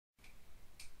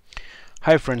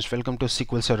Hi friends, welcome to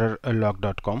SQL Server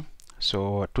log.com.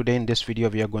 So today in this video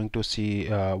we are going to see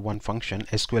one function,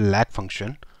 SQL LAG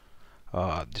function,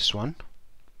 this one.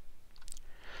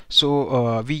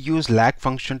 So we use LAG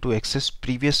function to access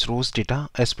previous rows data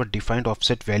as per defined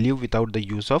offset value without the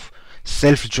use of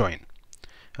self join.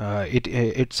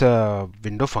 It's a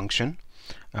window function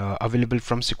available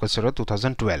from SQL Server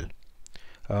 2012.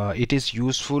 It is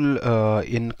useful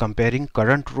in comparing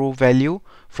current row value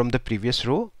from the previous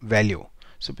row value.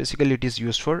 So basically it is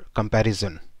used for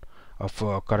comparison of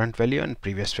current value and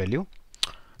previous value.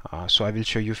 So I will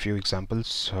show you a few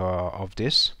examples of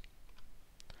this.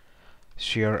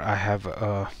 Here I have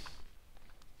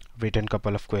written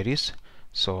couple of queries.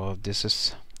 So this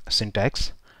is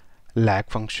syntax, lag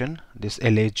function, this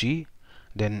lag,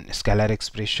 then scalar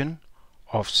expression,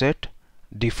 offset,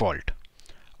 default.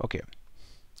 Okay,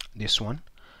 this one.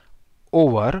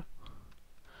 Over.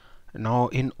 Now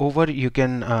in over you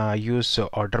can use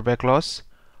order by clause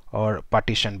or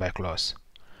partition by clause.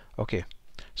 Okay,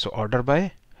 so order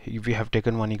by, we have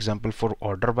taken one example for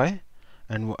order by,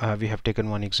 and we have taken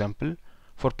one example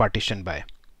for partition by.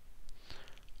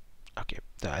 Okay,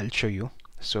 I'll show you.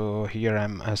 So here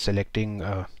I'm selecting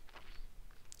a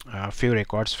few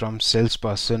records from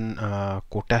salesperson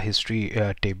quota history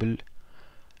table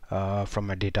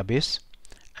from a database,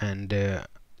 and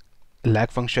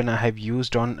lag function I have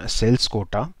used on sales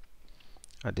quota.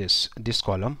 This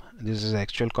column, this is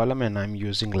actual column, and I'm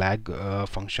using lag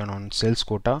function on sales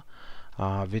quota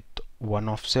with one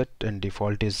offset, and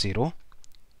default is 0.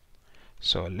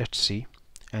 So let's see.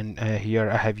 And here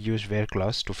I have used where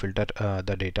clause to filter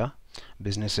the data,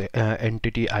 business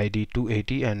entity ID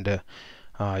 280, and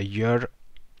year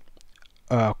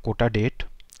quota date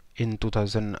in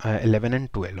 2011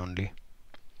 and 12 only.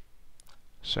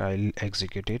 So I'll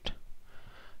execute it.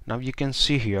 Now you can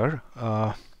see here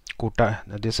quota,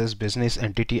 this is business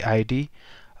entity ID,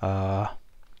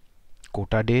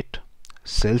 quota date,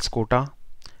 sales quota,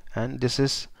 and this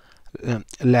is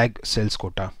lag sales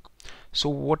quota. So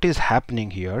what is happening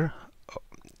here?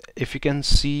 If you can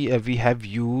see, we have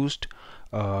used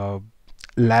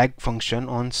lag function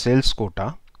on sales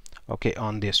quota, okay,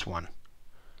 on this one,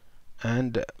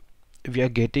 and we are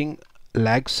getting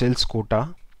lag sales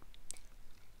quota.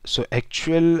 So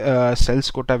actual sales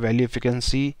quota value, if you can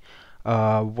see,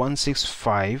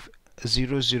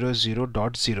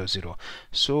 165,000.00.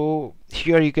 so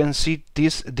here you can see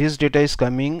this data is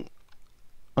coming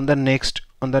on the next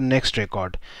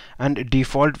record, and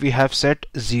default we have set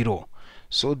 0.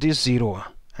 So this 0,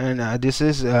 and this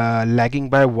is lagging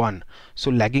by 1.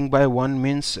 So lagging by 1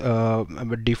 means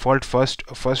default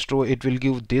first row it will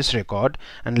give this record,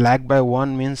 and lag by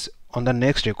 1 means on the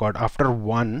next record after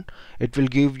 1 it will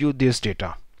give you this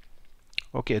data.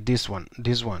 Okay, this one.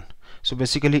 So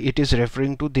basically it is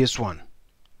referring to this one,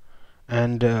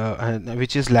 and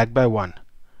which is lag by 1.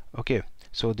 Okay,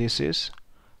 so this is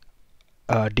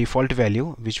default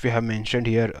value which we have mentioned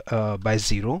here by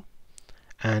 0,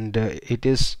 and it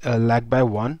is lag by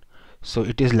 1, so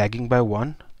it is lagging by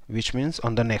 1, which means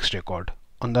on the next record,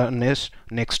 on the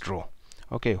next row.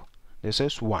 Okay, this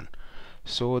is 1.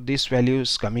 So this value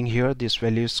is coming here, this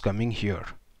value is coming here.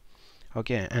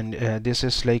 Okay, and this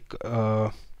is like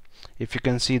if you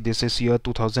can see, this is year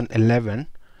 2011,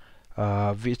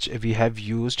 which we have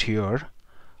used here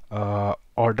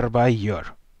order by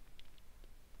year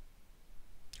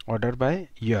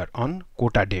on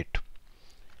quota date.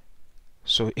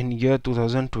 So in year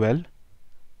 2012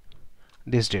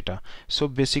 this data. So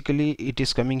basically it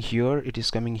is coming here, it is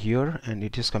coming here, and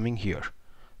it is coming here.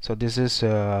 So this is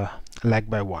lag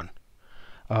by 1.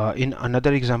 In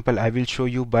another example I will show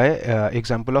you by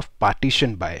example of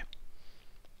partition by.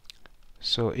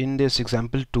 So in this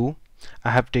example 2 I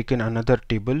have taken another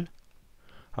table,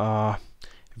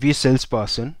 v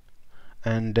salesperson,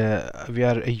 and we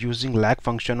are using lag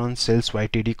function on sales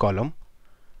YTD column.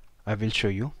 I will show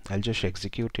you. I'll just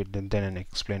execute it and then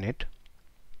explain it.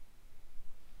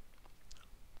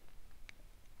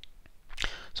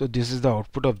 So this is the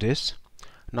output of this.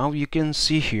 Now you can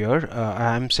see here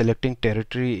I am selecting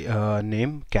territory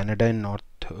name Canada and North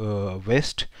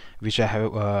West, which I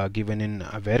have given in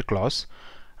a where clause,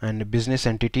 and business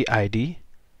entity ID.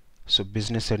 So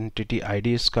business entity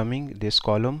ID is coming, this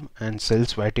column, and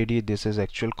sales YTD, this is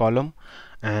actual column,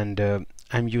 and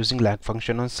I'm using lag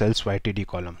function on sales YTD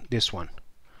column, this one.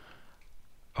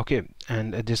 Okay,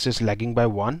 and this is lagging by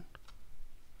 1,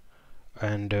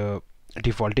 and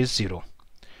default is 0.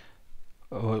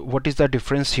 What is the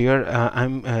difference here?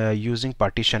 I'm using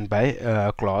partition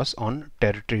by clause on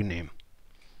territory name.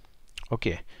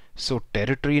 Okay, so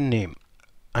territory name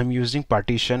I'm using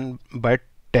partition by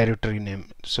territory name.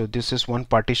 So this is one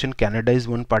partition, Canada is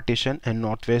one partition, and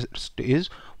Northwest is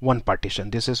one partition.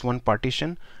 This is one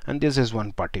partition and this is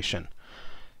one partition.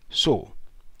 So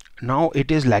now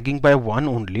it is lagging by 1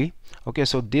 only. Okay,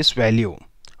 so this value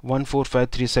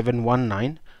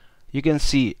 1453719, you can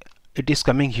see it is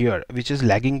coming here, which is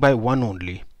lagging by 1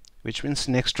 only, which means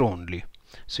next row only.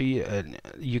 So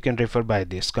you can refer by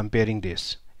this, comparing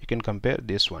this, you can compare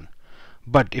this one.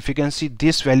 But if you can see,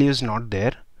 this value is not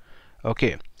there.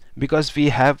 Okay, because we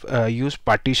have used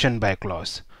partition by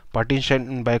clause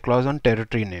on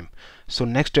territory name. So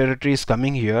next territory is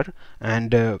coming here,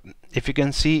 and if you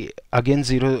can see, again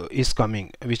 0 is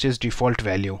coming, which is default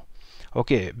value.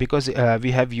 Okay, because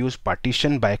we have used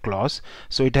partition by clause,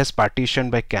 so it has partition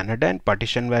by Canada and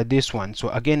partition by this one. So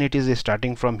again it is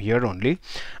starting from here only,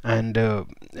 and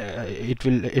it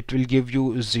will give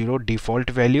you 0 default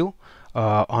value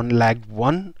on lag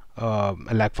 1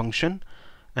 lag function,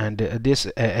 and this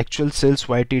actual sales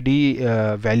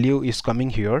YTD value is coming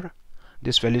here.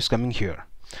 This value is coming here.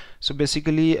 So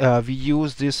basically we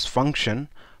use this function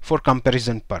for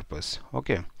comparison purpose.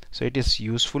 Okay, so it is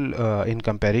useful in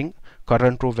comparing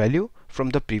current row value from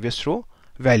the previous row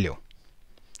value.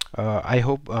 I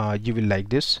hope you will like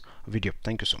this video.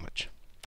 Thank you so much.